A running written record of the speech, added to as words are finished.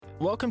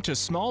Welcome to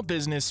Small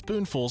Business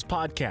Spoonfuls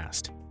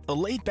Podcast, a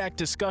laid-back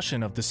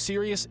discussion of the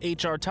serious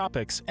HR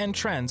topics and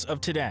trends of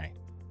today.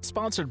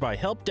 Sponsored by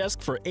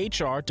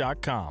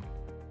helpdeskforhr.com.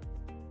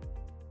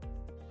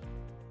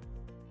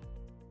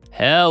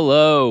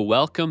 Hello,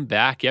 welcome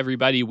back,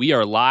 everybody. We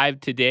are live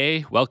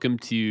today. Welcome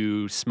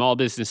to Small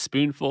Business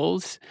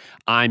Spoonfuls.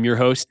 I'm your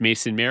host,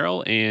 Mason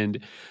Merrill,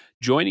 and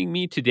joining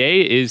me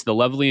today is the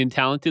lovely and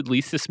talented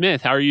Lisa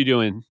Smith. How are you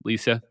doing,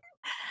 Lisa?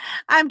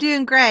 I'm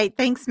doing great.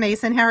 Thanks,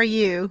 Mason. How are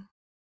you?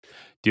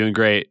 Doing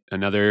great.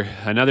 Another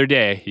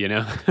day,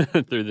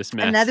 through this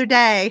mess. Another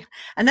day,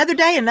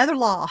 another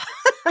law.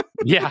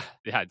 Yeah,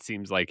 it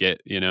seems like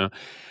it,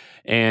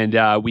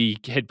 And we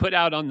had put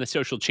out on the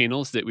social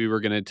channels that we were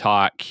going to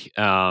talk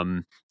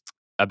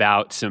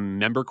about some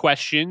member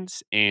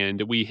questions,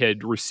 and we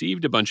had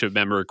received a bunch of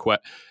member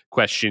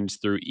questions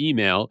through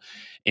email.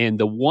 And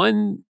the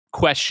one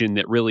question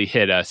that really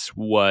hit us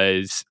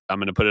was, I'm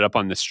going to put it up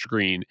on the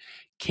screen.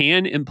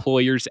 Can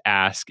employers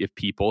ask if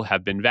people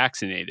have been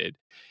vaccinated?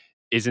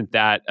 Isn't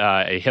that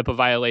a HIPAA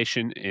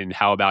violation? And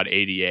how about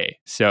ADA?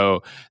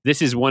 So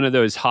this is one of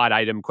those hot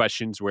item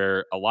questions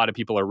where a lot of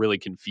people are really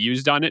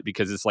confused on it,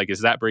 because it's like, is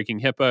that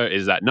breaking HIPAA?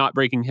 Is that not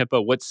breaking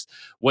HIPAA?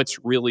 What's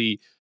really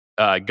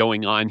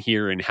going on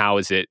here, and how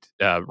is it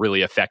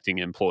really affecting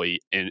employers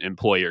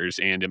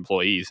and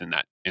employees in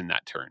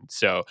that turn?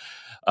 So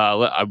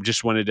I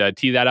just wanted to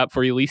tee that up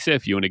for you, Lisa,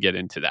 if you want to get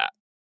into that.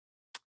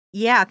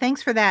 Yeah,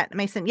 thanks for that,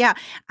 Mason. Yeah,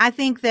 I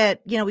think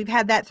that, we've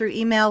had that through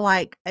email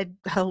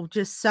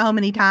just so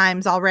many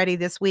times already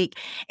this week.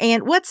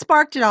 And what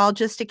sparked it all,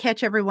 just to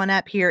catch everyone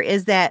up here,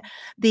 is that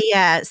the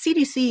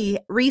CDC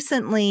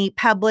recently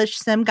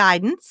published some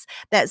guidance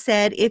that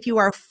said if you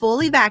are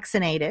fully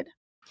vaccinated,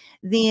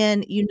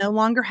 then you no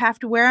longer have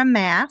to wear a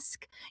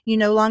mask. You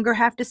no longer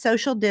have to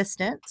social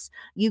distance.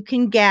 You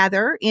can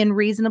gather in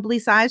reasonably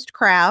sized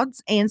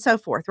crowds and so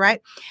forth, right?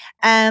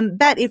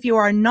 But if you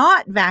are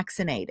not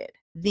vaccinated,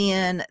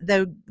 then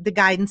the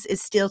guidance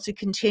is still to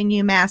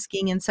continue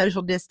masking and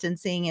social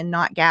distancing and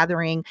not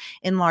gathering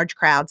in large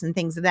crowds and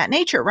things of that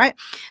nature, right?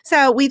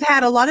 So we've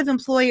had a lot of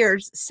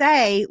employers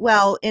say,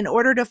 well, in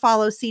order to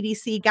follow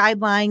CDC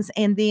guidelines,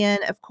 and then,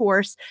 of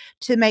course,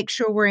 to make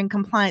sure we're in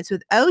compliance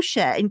with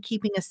OSHA and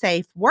keeping a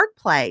safe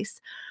workplace,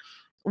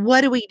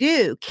 what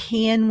do?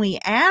 Can we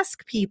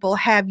ask people,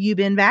 have you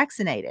been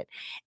vaccinated?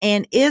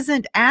 And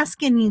isn't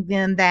asking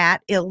them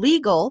that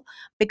illegal?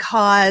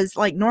 Because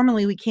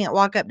normally we can't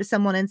walk up to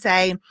someone and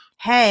say,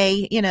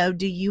 hey,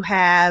 do you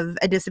have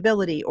a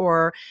disability?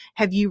 Or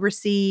have you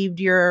received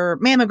your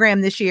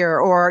mammogram this year?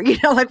 Or,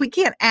 we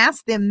can't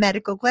ask them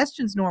medical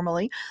questions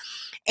normally.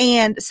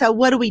 And so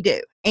what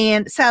do?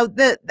 And so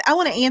I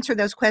want to answer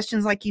those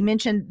questions like you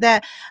mentioned.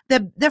 The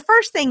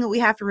first thing that we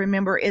have to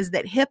remember is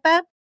that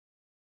HIPAA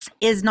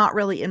is not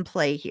really in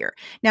play here.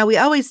 Now, we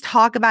always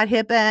talk about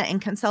HIPAA, and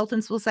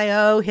consultants will say,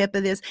 oh,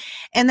 HIPAA this,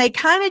 and they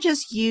kind of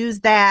just use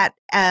that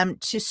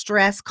to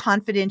stress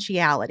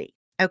confidentiality.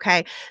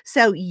 Okay.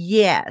 So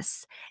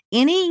yes,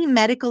 any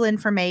medical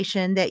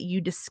information that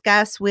you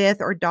discuss with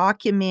or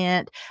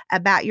document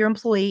about your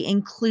employee,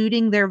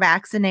 including their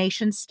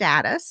vaccination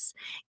status,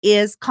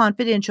 is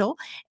confidential.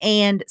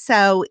 And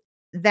so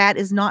that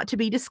is not to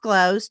be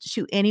disclosed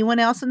to anyone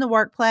else in the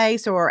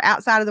workplace or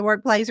outside of the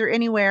workplace or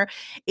anywhere.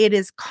 It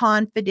is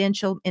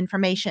confidential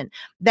information.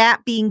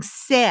 That being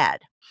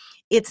said,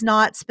 it's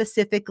not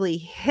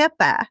specifically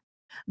HIPAA,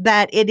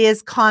 but it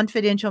is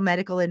confidential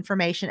medical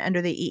information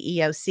under the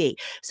EEOC.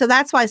 So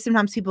that's why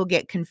sometimes people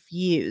get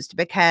confused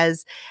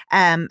because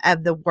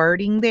of the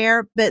wording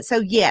there. But so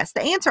yes,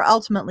 the answer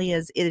ultimately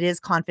is it is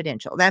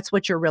confidential. That's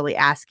what you're really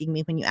asking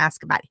me when you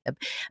ask about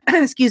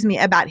HIPAA. Excuse me,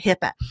 about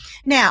HIPAA.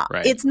 Now,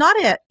 right. It's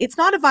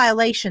not a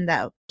violation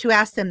though to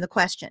ask them the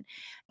question.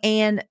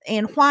 And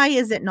why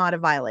is it not a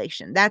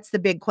violation? That's the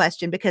big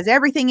question, because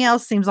everything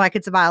else seems like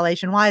it's a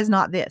violation. Why is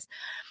not this?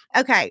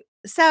 Okay,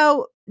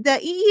 so the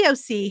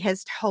EEOC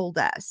has told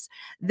us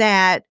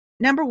that,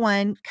 number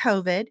one,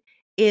 COVID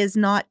is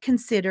not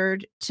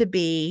considered to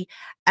be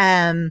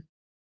a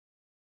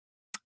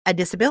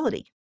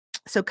disability.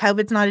 So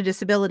COVID's not a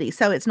disability.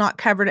 So it's not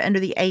covered under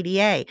the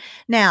ADA.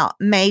 Now,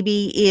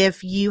 maybe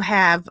if you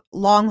have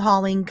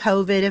long-hauling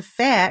COVID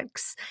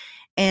effects,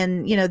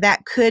 and,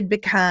 that could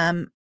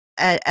become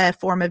a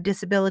form of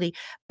disability.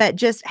 But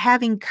just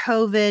having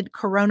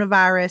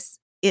coronavirus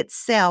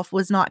itself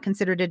was not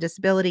considered a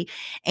disability.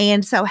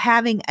 And so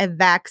having a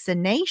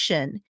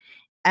vaccination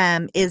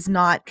is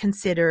not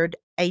considered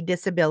a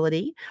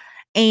disability.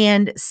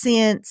 And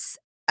since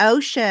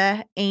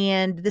OSHA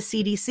and the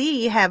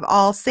CDC have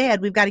all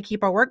said we've got to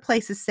keep our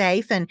workplaces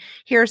safe, and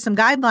here are some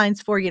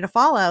guidelines for you to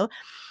follow,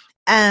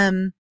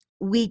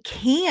 we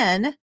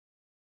can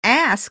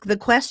ask the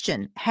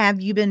question, have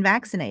you been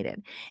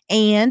vaccinated?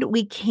 And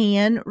we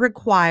can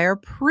require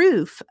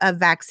proof of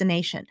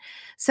vaccination.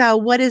 So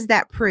what is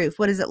that proof?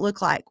 What does it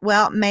look like?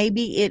 Well,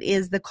 maybe it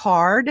is the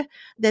card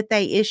that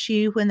they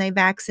issue when they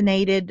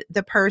vaccinated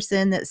the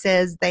person that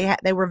says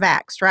they were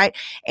vaxxed, right?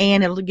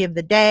 And it'll give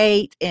the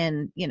date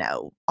and,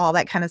 all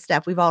that kind of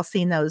stuff. We've all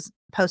seen those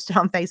post it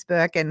on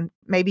Facebook, and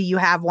maybe you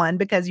have one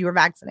because you were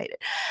vaccinated.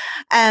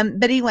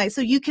 But anyway,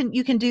 so you can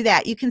do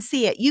that. You can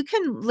see it. You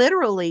can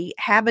literally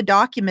have a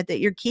document that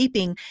you're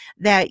keeping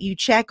that you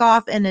check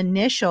off an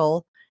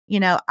initial,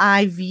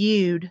 I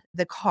viewed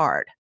the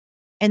card,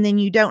 and then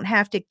you don't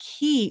have to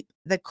keep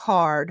the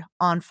card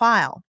on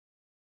file,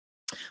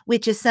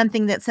 which is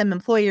something that some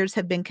employers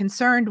have been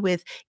concerned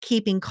with,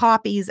 keeping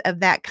copies of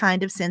that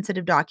kind of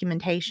sensitive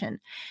documentation.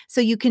 So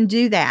you can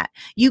do that.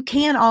 You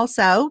can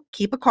also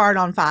keep a card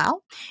on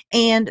file,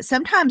 and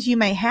sometimes you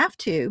may have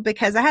to,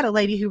 because I had a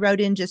lady who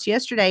wrote in just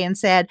yesterday and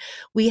said,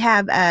 we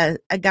have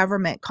a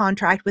government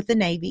contract with the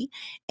Navy,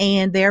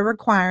 and they're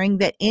requiring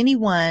that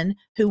anyone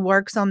who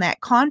works on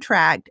that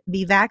contract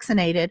be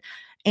vaccinated,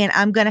 and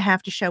I'm going to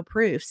have to show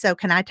proof. So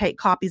can I take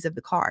copies of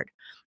the card?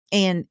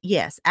 And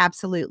yes,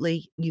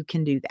 absolutely, you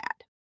can do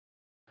that.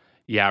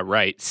 Yeah,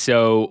 right.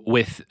 So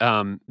with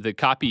the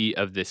copy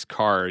of this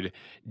card,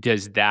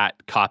 does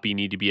that copy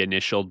need to be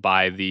initialed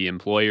by the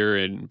employer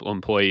and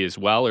employee as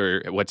well,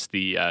 or what's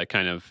the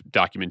kind of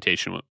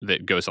documentation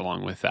that goes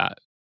along with that?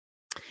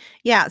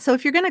 Yeah. So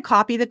if you're going to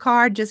copy the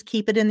card, just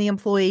keep it in the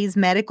employee's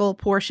medical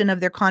portion of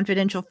their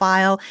confidential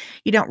file.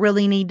 You don't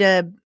really need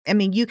to. I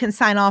mean, you can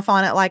sign off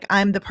on it like,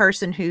 I'm the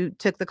person who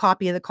took the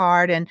copy of the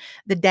card and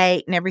the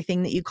date and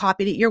everything that you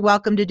copied it. You're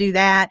welcome to do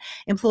that.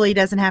 Employee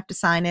doesn't have to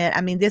sign it.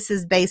 I mean, this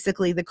is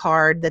basically the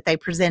card that they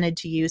presented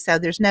to you. So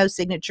there's no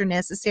signature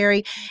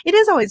necessary. It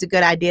is always a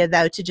good idea,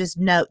 though, to just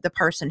note the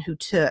person who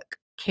took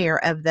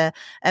care of the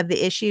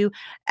issue.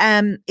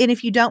 And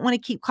if you don't want to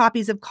keep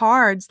copies of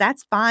cards,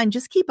 that's fine.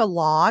 Just keep a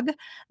log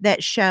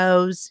that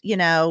shows,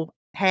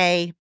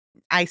 hey,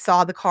 I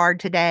saw the card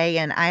today,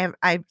 and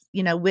I've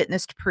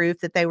witnessed proof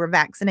that they were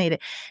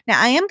vaccinated.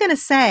 Now, I am going to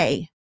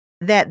say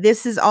that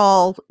this is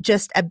all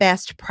just a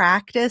best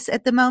practice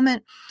at the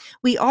moment.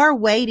 We are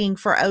waiting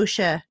for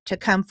OSHA to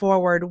come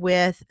forward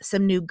with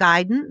some new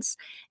guidance,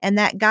 and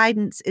that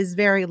guidance is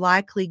very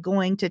likely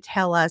going to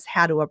tell us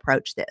how to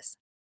approach this.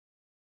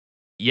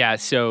 Yeah,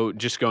 so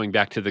just going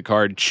back to the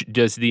card,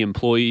 does the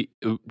employee,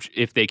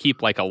 if they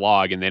keep like a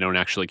log and they don't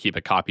actually keep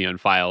a copy on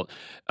file,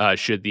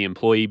 should the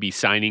employee be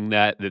signing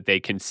that they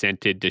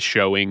consented to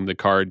showing the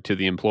card to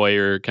the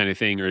employer kind of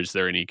thing, or is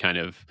there any kind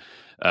of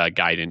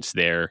guidance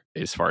there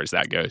as far as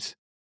that goes?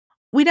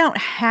 We don't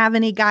have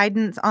any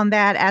guidance on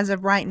that as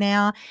of right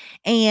now.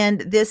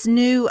 And this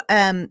new,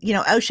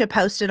 OSHA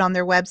posted on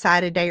their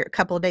website a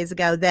couple of days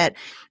ago that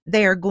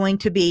they are going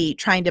to be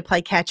trying to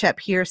play catch up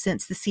here,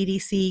 since the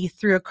CDC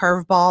threw a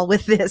curveball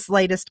with this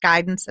latest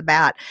guidance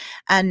about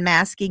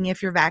unmasking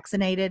if you're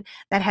vaccinated.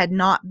 That had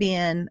not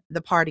been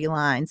the party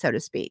line, so to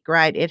speak,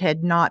 right? It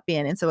had not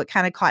been. And so it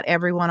kind of caught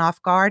everyone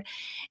off guard.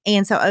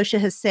 And so OSHA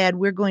has said,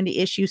 we're going to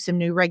issue some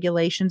new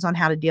regulations on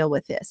how to deal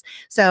with this.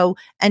 So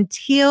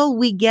until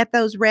we get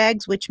those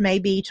regs, which may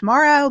be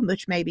tomorrow,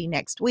 which may be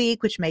next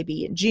week, which may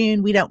be in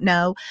June, we don't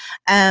know.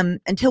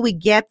 Until we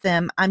get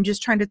them, I'm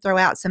just trying to throw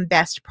out some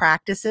best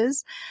practices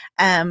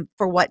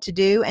for what to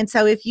do. And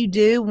so if you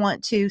do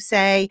want to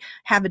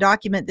have a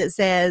document that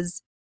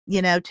says,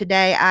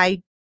 today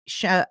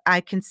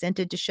I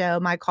consented to show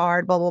my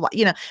card, blah, blah, blah.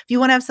 If you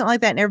want to have something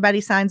like that and everybody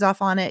signs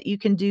off on it, you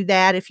can do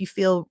that if you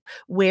feel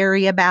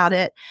wary about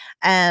it.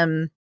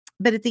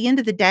 But at the end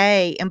of the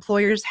day,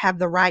 employers have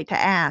the right to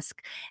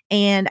ask.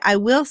 And I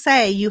will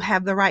say, you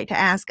have the right to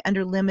ask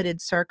under limited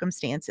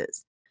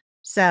circumstances.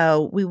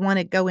 So we want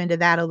to go into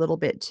that a little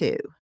bit too.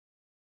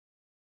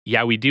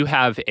 Yeah, we do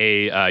have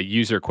a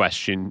user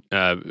question,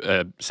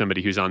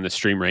 somebody who's on the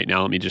stream right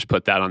now. Let me just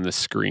put that on the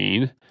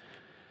screen.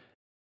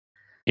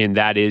 And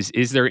that is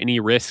there any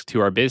risk to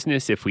our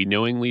business if we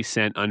knowingly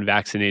sent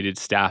unvaccinated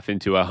staff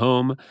into a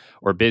home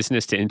or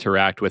business to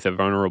interact with a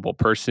vulnerable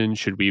person?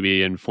 Should we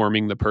be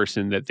informing the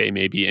person that they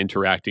may be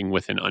interacting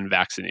with an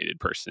unvaccinated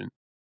person?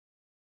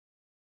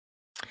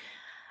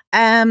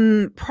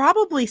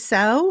 Probably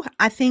so.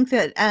 I think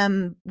that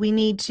we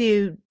need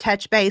to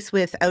touch base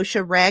with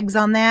OSHA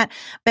regs on that.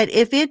 But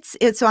if it's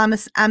so,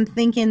 I'm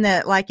thinking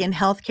that, like in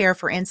healthcare,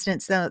 for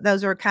instance,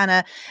 those are kind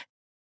of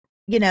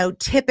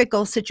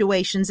typical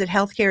situations that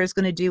healthcare is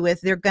going to do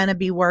with. They're going to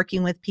be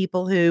working with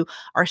people who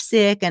are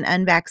sick and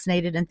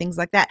unvaccinated and things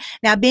like that.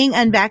 Now, being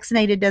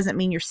unvaccinated doesn't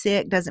mean you're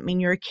sick, doesn't mean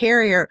you're a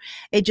carrier.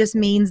 It just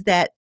means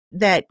that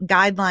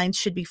guidelines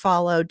should be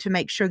followed to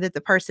make sure that the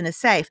person is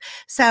safe.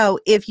 So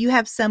if you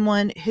have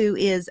someone who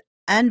is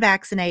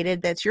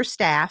unvaccinated, that's your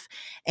staff,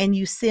 and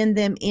you send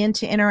them in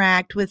to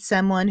interact with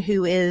someone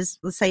who is,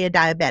 let's say, a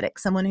diabetic,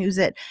 someone who's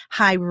at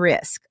high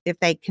risk if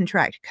they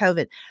contract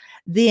COVID,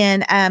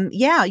 then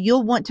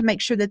you'll want to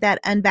make sure that that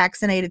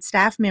unvaccinated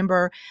staff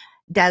member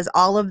does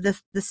all of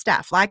the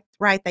stuff, like,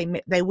 right,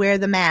 they wear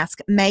the mask.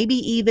 Maybe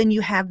even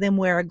you have them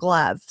wear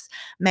gloves.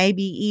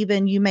 Maybe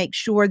even you make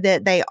sure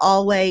that they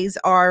always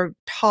are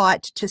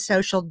taught to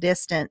social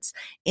distance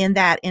in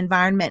that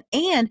environment.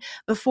 And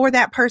before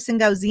that person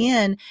goes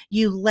in,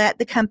 you let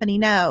the company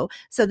know.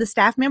 So the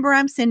staff member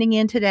I'm sending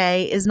in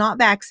today is not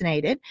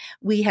vaccinated.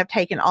 We have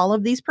taken all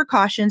of these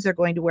precautions. They're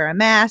going to wear a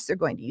mask. They're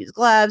going to use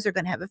gloves. They're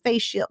going to have a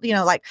face shield,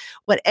 like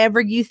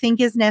whatever you think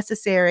is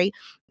necessary.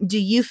 do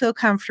you feel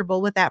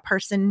comfortable with that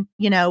person,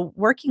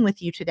 working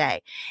with you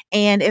today?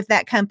 And if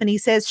that company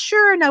says,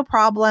 sure, no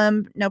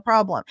problem, no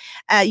problem.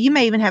 You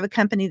may even have a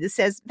company that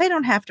says they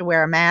don't have to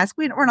wear a mask.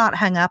 We're not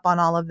hung up on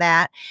all of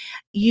that.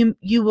 You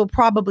will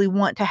probably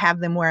want to have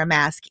them wear a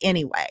mask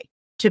anyway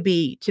to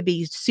be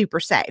super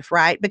safe,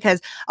 right?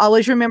 Because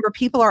always remember,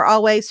 people are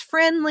always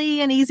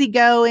friendly and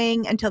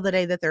easygoing until the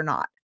day that they're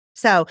not.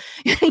 So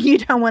you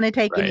don't want to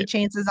take any Right.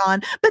 chances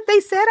on, but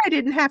they said I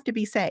didn't have to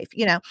be safe,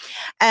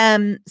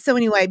 So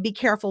anyway, be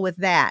careful with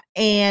that.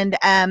 And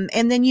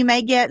then you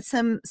may get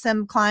some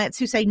clients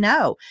who say,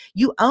 no,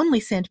 you only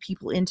send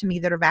people into me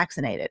that are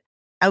vaccinated.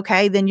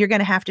 Okay, then you're going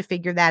to have to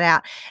figure that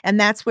out. And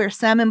that's where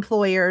some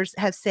employers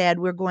have said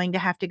we're going to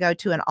have to go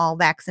to an all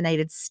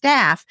vaccinated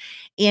staff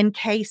in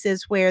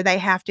cases where they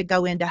have to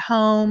go into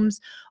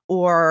homes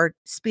or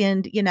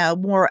spend,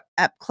 more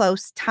up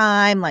close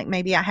time. Like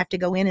maybe I have to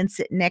go in and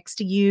sit next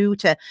to you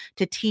to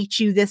teach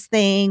you this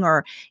thing,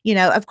 or,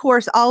 of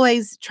course,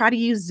 always try to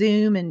use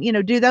Zoom and,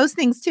 do those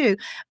things too.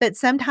 But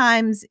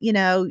sometimes,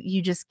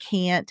 you just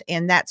can't.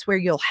 And that's where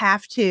you'll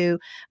have to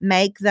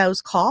make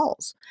those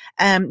calls.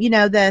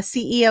 The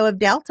CEO of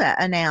Delta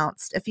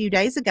announced a few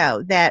days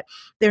ago that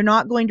they're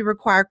not going to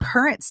require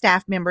current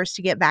staff members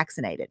to get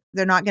vaccinated.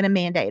 They're not going to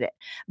mandate it.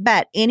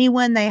 But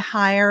anyone they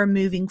hire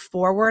moving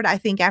forward, I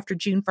think after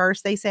June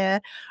 1st, they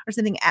said, or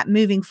something, at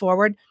moving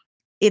forward,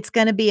 it's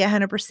going to be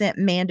 100%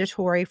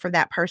 mandatory for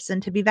that person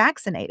to be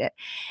vaccinated.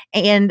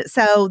 And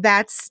so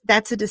that's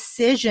a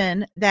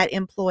decision that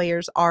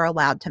employers are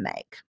allowed to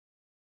make.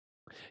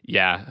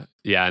 Yeah,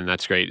 and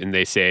that's great. And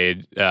they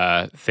say,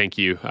 "Thank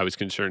you. I was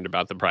concerned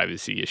about the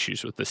privacy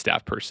issues with the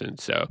staff person."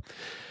 So,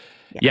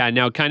 yeah.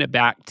 Now, kind of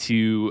back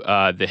to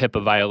the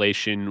HIPAA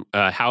violation.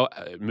 How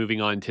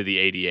moving on to the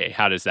ADA?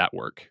 How does that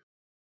work?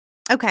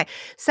 Okay,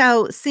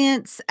 so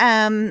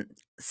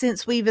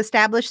since we've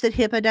established that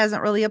HIPAA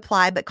doesn't really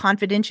apply, but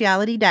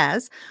confidentiality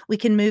does, we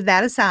can move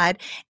that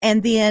aside.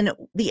 And then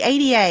the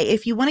ADA,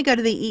 if you want to go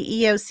to the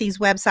EEOC's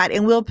website,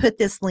 and we'll put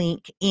this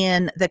link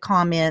in the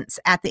comments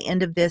at the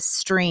end of this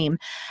stream,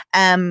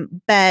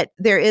 but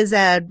there is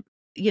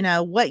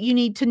what you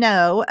need to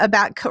know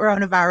about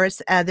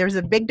coronavirus. There's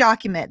a big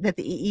document that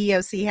the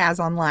EEOC has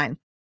online.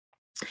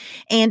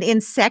 And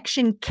in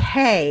section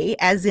K,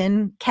 as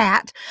in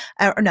cat,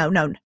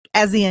 no,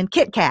 as in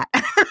Kit Kat,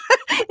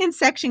 in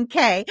section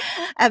K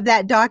of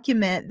that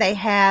document, they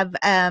have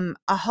a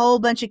whole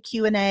bunch of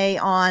Q&A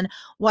on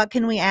what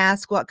can we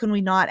ask, what can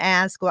we not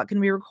ask, what can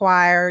we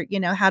require,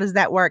 how does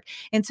that work?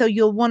 And so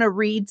you'll want to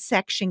read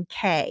section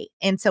K.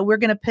 And so we're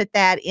going to put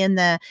that in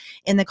the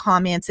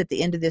comments at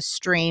the end of this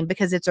stream,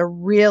 because it's a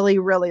really,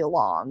 really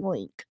long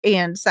link.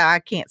 And so I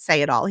can't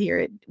say it all here.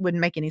 It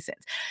wouldn't make any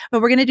sense.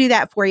 But we're going to do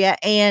that for you.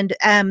 And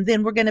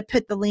then we're going to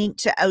put the link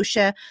to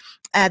OSHA,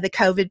 the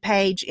COVID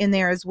page, in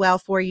there as well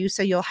for you.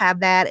 So you'll have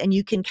that, and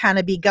you can kind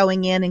of be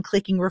going in and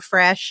clicking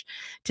refresh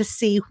to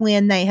see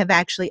when they have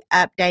actually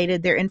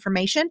updated their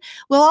information.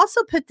 We'll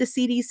also put the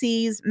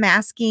CDC's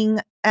masking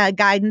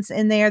guidance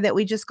in there that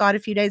we just got a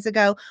few days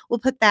ago. We'll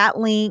put that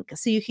link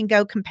so you can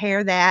go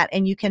compare that,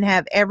 and you can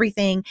have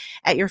everything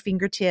at your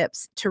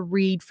fingertips to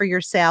read for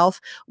yourself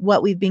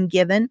what we've been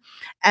given.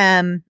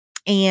 But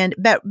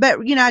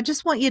I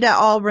just want you to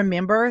all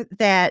remember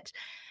that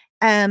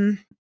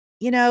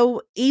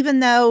even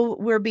though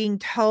we're being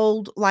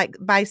told, like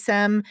by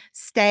some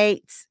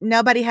states,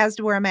 nobody has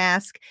to wear a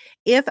mask,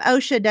 if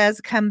OSHA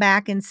does come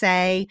back and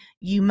say,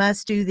 you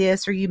must do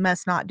this or you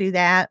must not do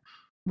that,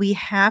 we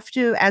have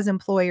to, as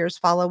employers,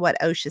 follow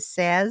what OSHA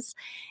says.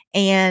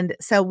 And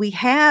so we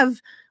have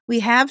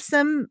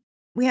some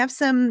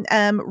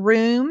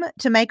room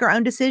to make our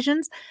own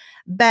decisions.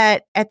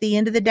 But at the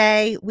end of the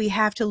day, we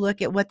have to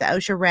look at what the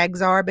OSHA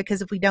regs are,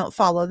 because if we don't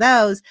follow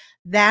those,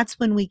 that's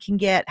when we can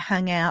get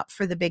hung out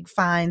for the big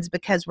fines,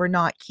 because we're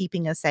not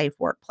keeping a safe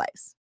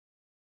workplace.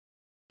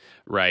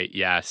 Right.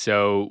 Yeah.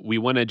 So we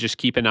want to just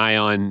keep an eye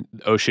on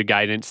OSHA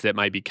guidance that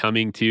might be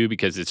coming too,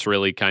 because it's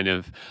really kind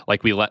of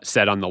like we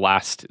said on the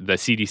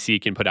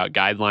CDC can put out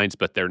guidelines,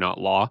 but they're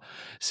not law.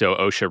 So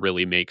OSHA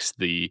really makes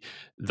the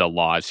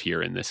laws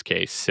here in this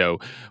case. So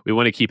we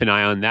want to keep an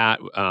eye on that.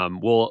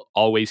 We'll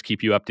always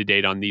keep you up to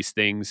date on these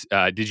things.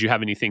 Did you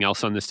have anything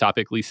else on this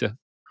topic, Lisa?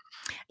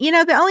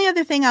 The only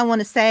other thing I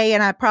want to say,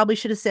 and I probably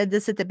should have said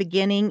this at the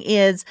beginning,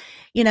 is,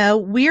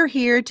 we're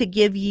here to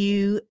give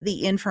you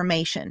the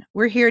information.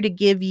 We're here to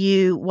give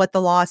you what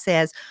the law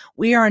says.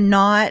 We are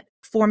not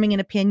forming an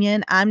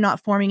opinion. I'm not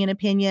forming an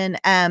opinion.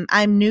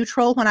 I'm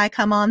neutral when I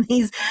come on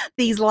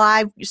these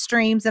live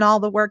streams and all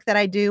the work that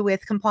I do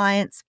with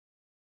compliance.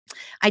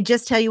 I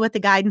just tell you what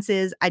the guidance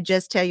is. I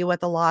just tell you what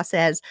the law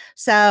says.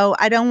 So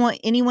I don't want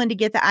anyone to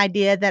get the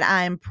idea that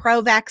I'm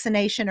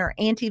pro-vaccination or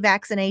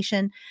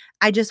anti-vaccination.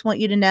 I just want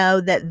you to know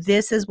that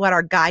this is what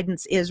our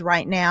guidance is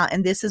right now,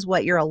 and this is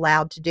what you're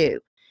allowed to do.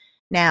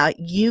 Now,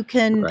 you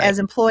can, Right. as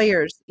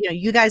employers,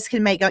 you guys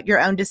can make your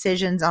own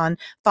decisions on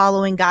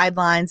following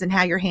guidelines and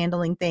how you're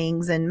handling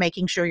things and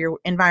making sure your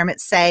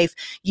environment's safe,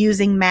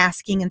 using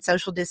masking and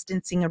social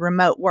distancing and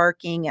remote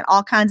working and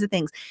all kinds of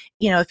things,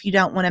 if you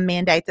don't want to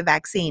mandate the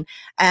vaccine.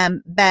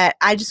 But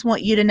I just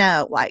want you to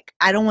know,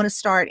 I don't want to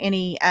start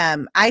any,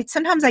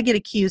 sometimes I get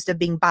accused of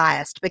being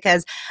biased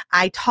because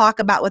I talk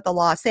about what the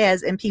law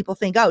says and people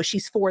think, oh,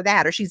 she's for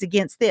that or she's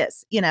against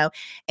this,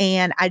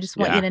 and I just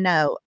want you Yeah. to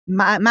know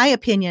my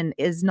opinion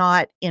is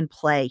not in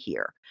play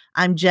here.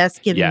 I'm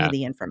just giving you Yeah.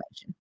 the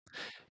information.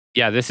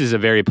 Yeah, this is a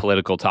very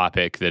political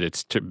topic that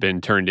it's been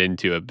turned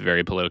into a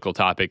very political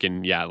topic.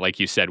 And yeah,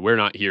 like you said, we're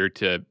not here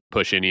to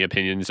push any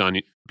opinions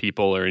on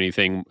people or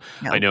anything.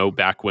 I No. know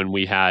back when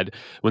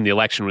when the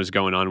election was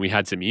going on, we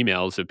had some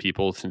emails of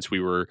people, since we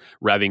were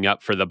revving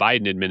up for the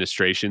Biden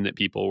administration, that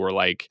people were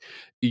like,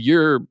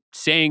 you're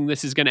saying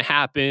this is going to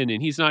happen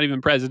and he's not even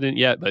president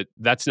yet. But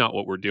that's not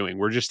what we're doing.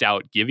 We're just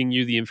out giving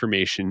you the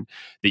information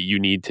that you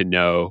need to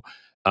know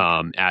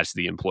as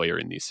the employer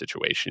in these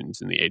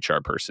situations and the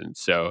HR person.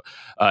 So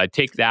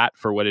take that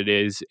for what it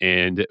is,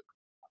 and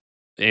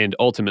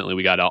ultimately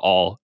we got to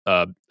all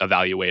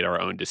evaluate our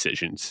own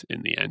decisions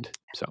in the end.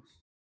 So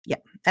Yeah,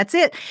 that's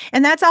it.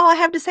 And that's all I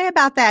have to say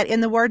about that,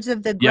 in the words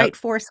of the Yep. great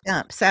Forrest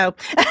Gump. So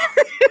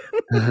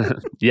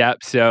yeah.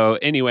 So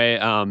anyway,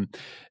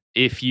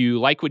 if you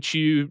like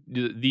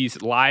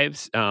these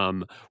lives,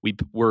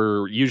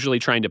 we're usually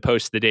trying to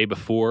post the day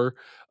before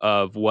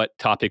of what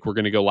topic we're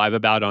going to go live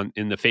about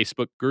in the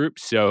Facebook group.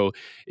 So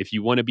if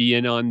you want to be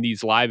in on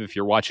these live, if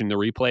you're watching the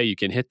replay, you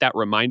can hit that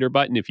reminder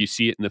button if you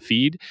see it in the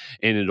feed,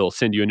 and it'll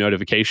send you a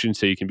notification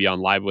so you can be on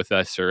live with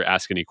us or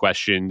ask any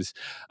questions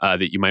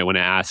that you might want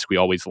to ask. We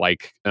always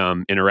like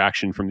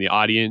interaction from the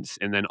audience.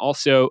 And then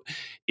also,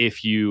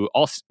 if you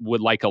also would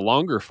like a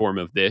longer form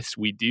of this,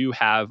 we do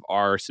have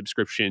our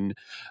subscription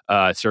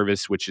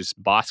service, which is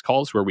Boss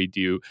Calls, where we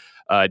do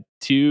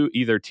two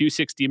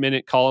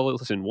 60-minute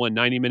calls and one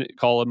 90-minute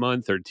call a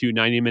month, or two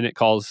 90-minute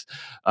calls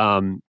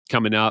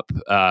coming up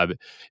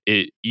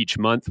each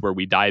month, where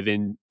we dive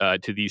in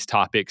to these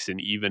topics in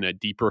even a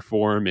deeper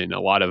form, and a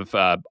lot of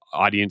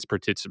audience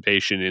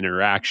participation,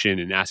 interaction,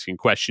 and asking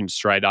questions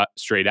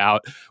straight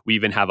out. We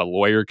even have a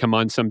lawyer come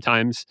on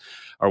sometimes,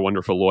 our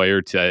wonderful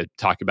lawyer, to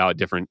talk about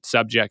different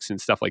subjects and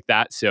stuff like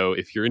that. So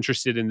if you're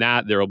interested in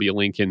that, there will be a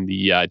link in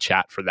the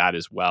chat for that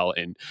as well.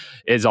 And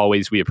as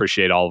always, we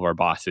appreciate all of our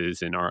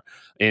bosses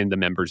and the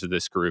members of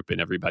this group,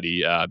 and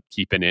everybody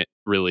keeping it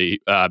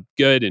really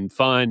good and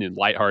fun and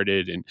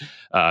lighthearted, and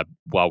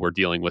while we're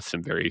dealing with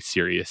some very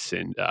serious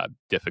and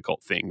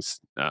difficult things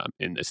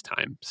in this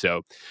time.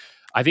 So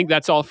I think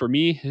that's all for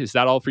me. Is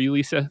that all for you,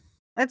 Lisa?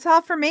 that's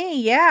all for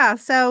me. Yeah.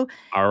 So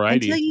All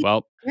righty.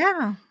 Well,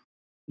 yeah.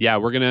 yeah,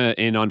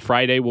 and on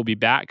Friday, we'll be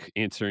back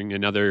answering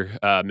another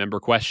member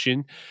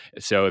question.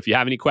 So if you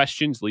have any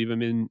questions, leave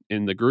them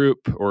in the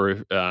group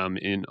or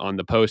on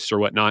the posts or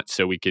whatnot,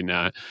 so we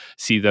can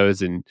see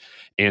those and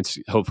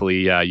answer.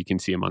 Hopefully you can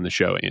see them on the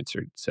show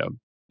answered. So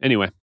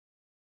anyway.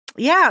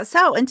 Yeah.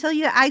 So until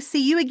I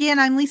see you again,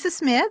 I'm Lisa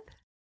Smith.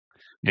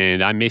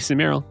 And I'm Mason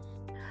Merrill.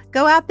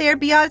 Go out there,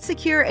 be audit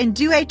secure, and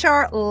do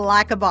HR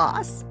like a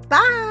boss.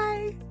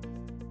 Bye.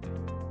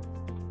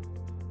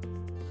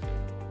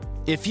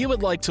 If you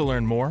would like to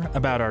learn more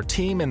about our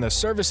team and the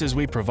services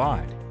we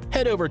provide,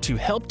 head over to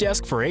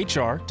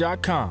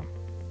helpdeskforhr.com.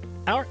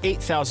 Our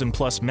 8,000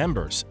 plus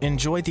members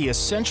enjoy the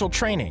essential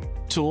training,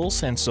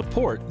 tools, and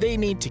support they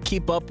need to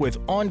keep up with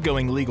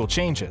ongoing legal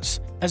changes,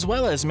 as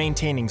well as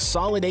maintaining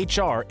solid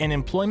HR and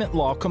employment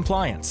law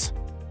compliance.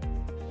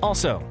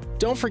 Also,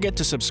 don't forget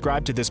to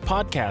subscribe to this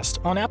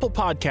podcast on Apple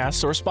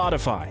Podcasts or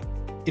Spotify.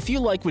 If you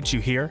like what you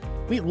hear,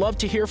 we'd love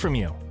to hear from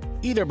you,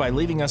 either by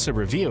leaving us a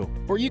review,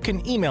 or you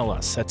can email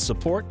us at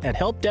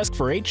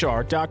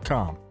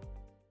support@helpdeskforhr.com.